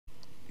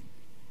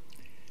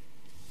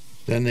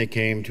Then they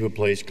came to a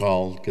place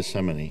called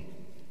Gethsemane.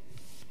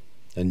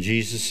 And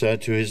Jesus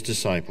said to his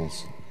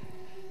disciples,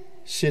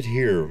 "Sit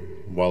here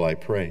while I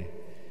pray."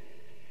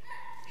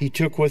 He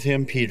took with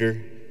him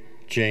Peter,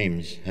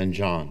 James, and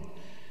John,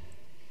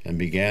 and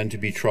began to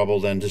be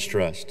troubled and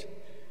distressed.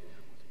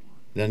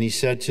 Then he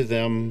said to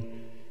them,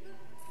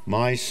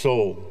 "My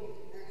soul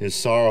is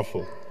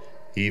sorrowful,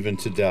 even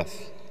to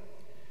death.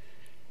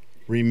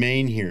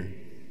 Remain here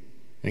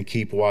and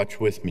keep watch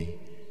with me."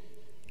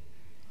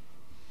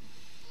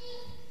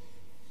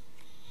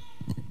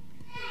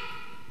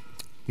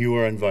 You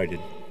are invited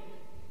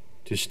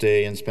to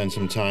stay and spend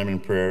some time in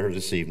prayer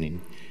this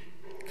evening,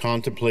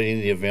 contemplating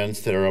the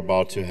events that are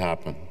about to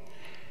happen.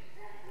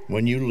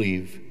 When you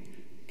leave,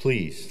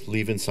 please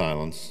leave in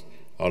silence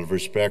out of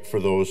respect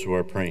for those who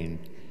are praying.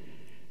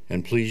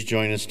 And please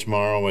join us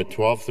tomorrow at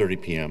 12:30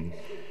 p.m.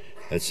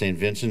 at St.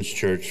 Vincent's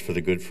Church for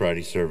the Good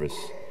Friday service.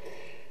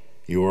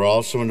 You are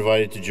also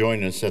invited to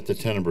join us at the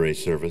Tenebrae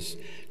service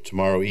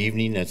tomorrow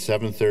evening at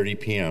 7:30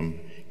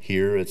 p.m.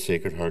 here at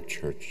Sacred Heart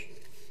Church.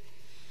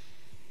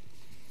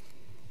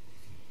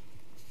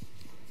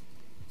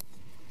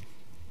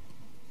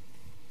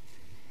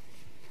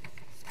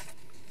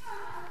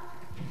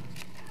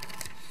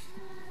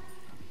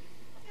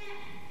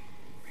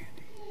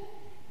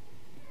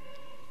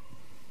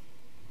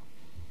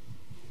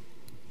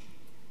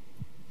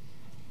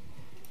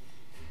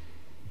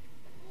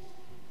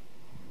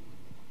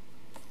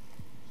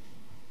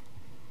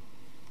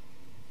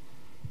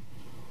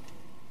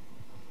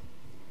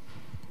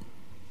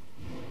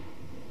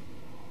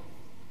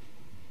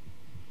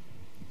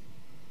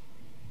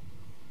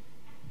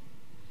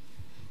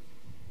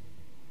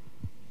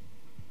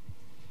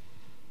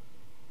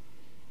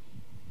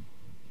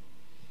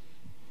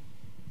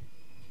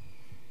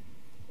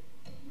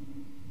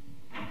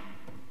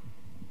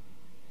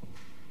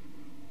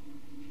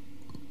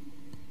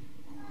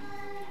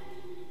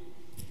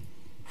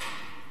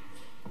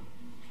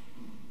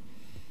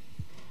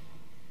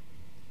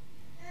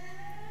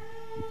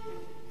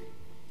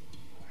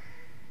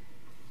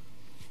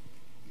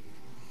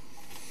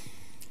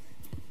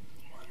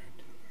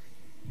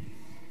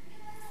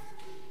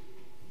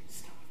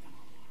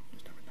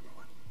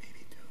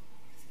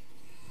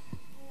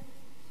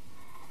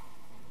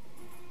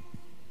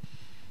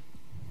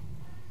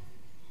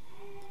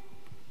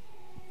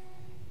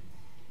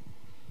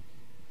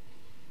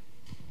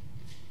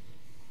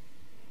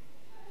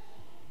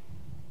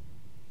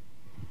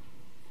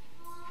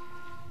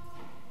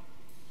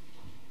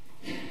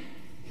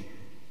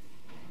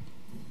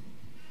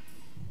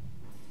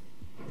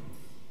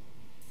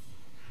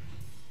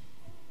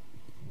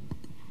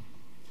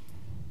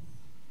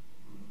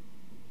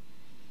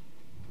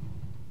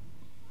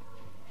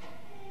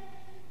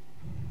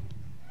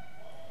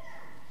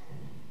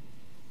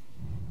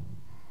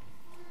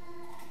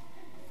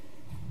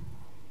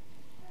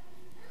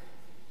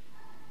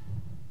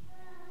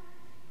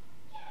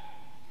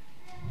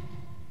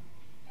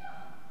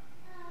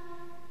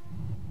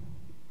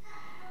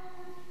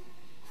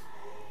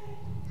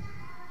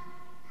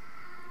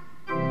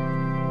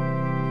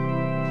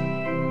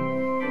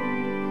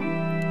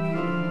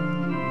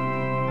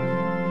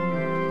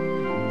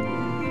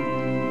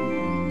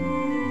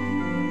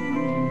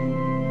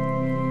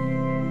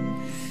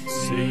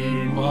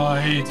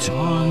 My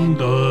tongue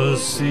the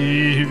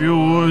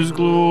Savior's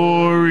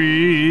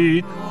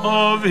glory,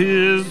 of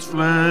his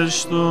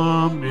flesh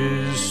the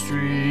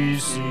mystery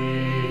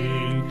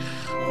sing,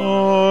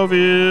 of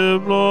his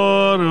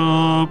blood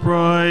a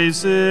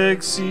price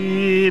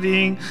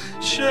exceeding,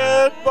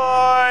 shed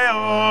by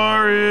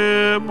our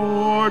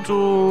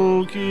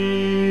immortal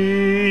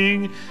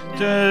King,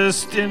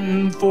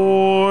 destined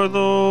for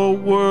the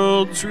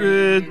world's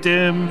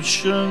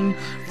redemption,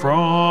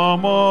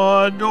 from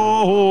a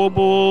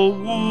noble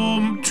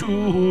womb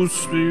to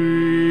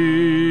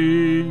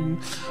spring,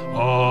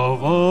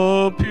 of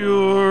a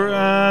pure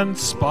and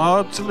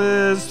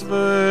spotless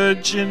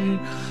virgin,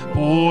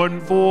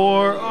 born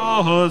for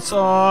us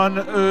on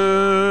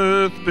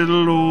earth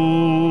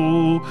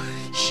below.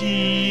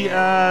 He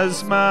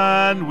as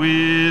man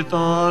with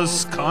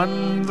us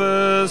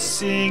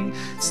conversing,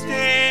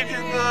 stayed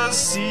in the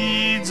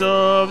seeds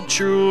of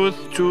truth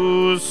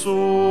to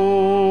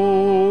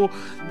sow.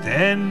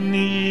 Then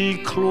he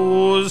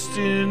closed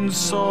in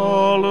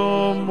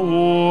solemn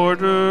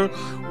order,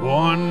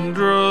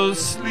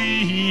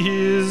 wondrously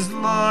his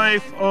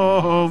life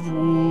of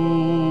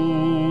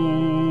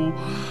woe.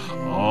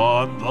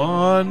 On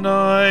the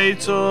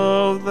night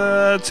of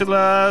that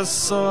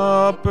Last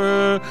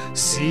Supper,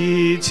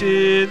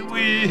 seated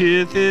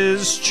with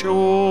his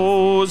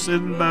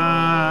chosen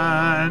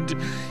band,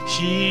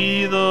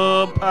 he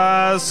the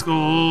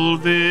Paschal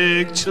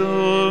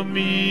victim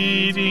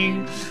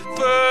eating,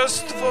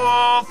 first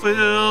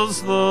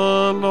fulfills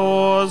the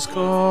Lord's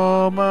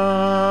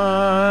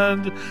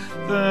command,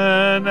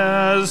 then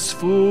as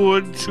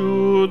food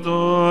to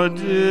the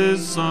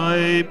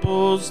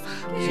disciples,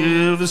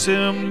 gives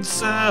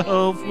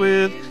himself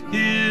with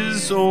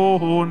his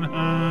own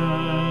hand.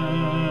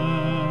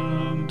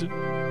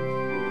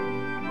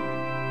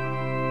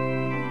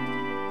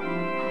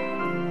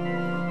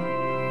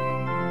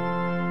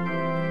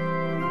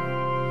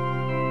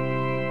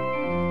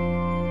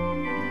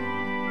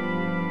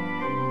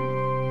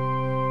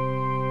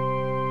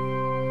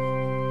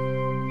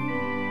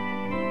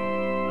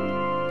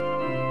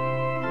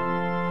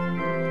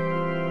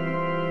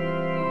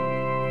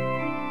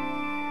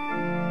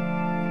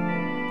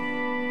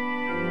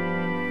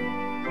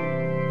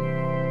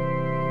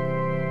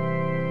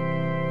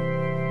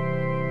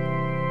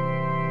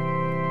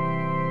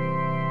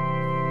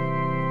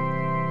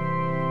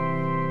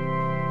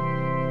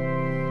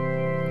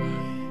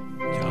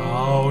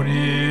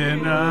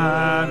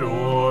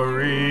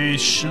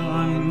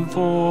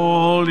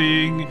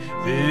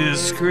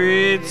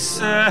 great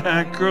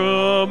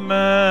sacrament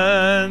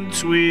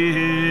we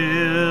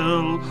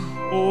hail,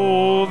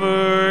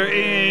 over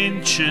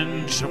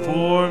ancient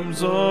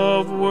forms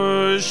of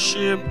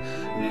worship,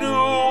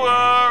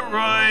 newer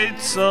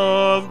rites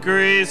of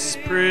grace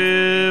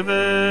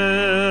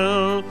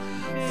prevail.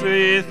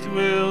 Faith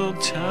will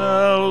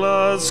tell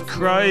us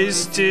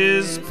Christ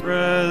is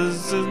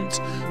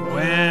present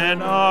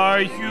when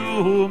our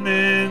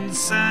human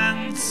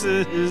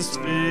senses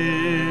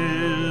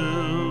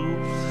fail.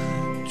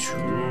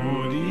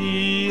 To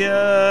the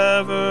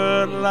everlasting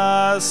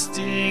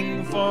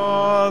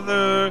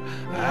Father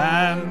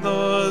and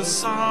the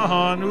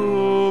Son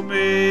who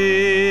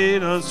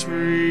made us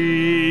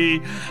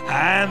free,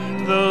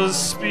 and the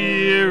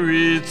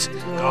Spirit,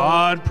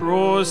 God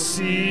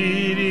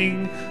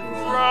proceeding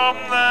from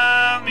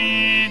them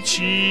each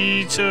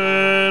eternally,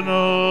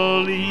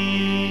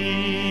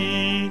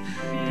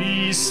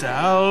 be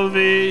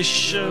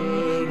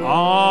salvation,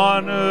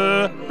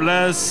 honor,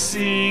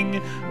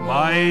 blessing,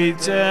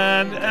 might,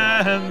 and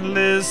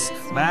endless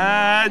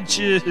majesty.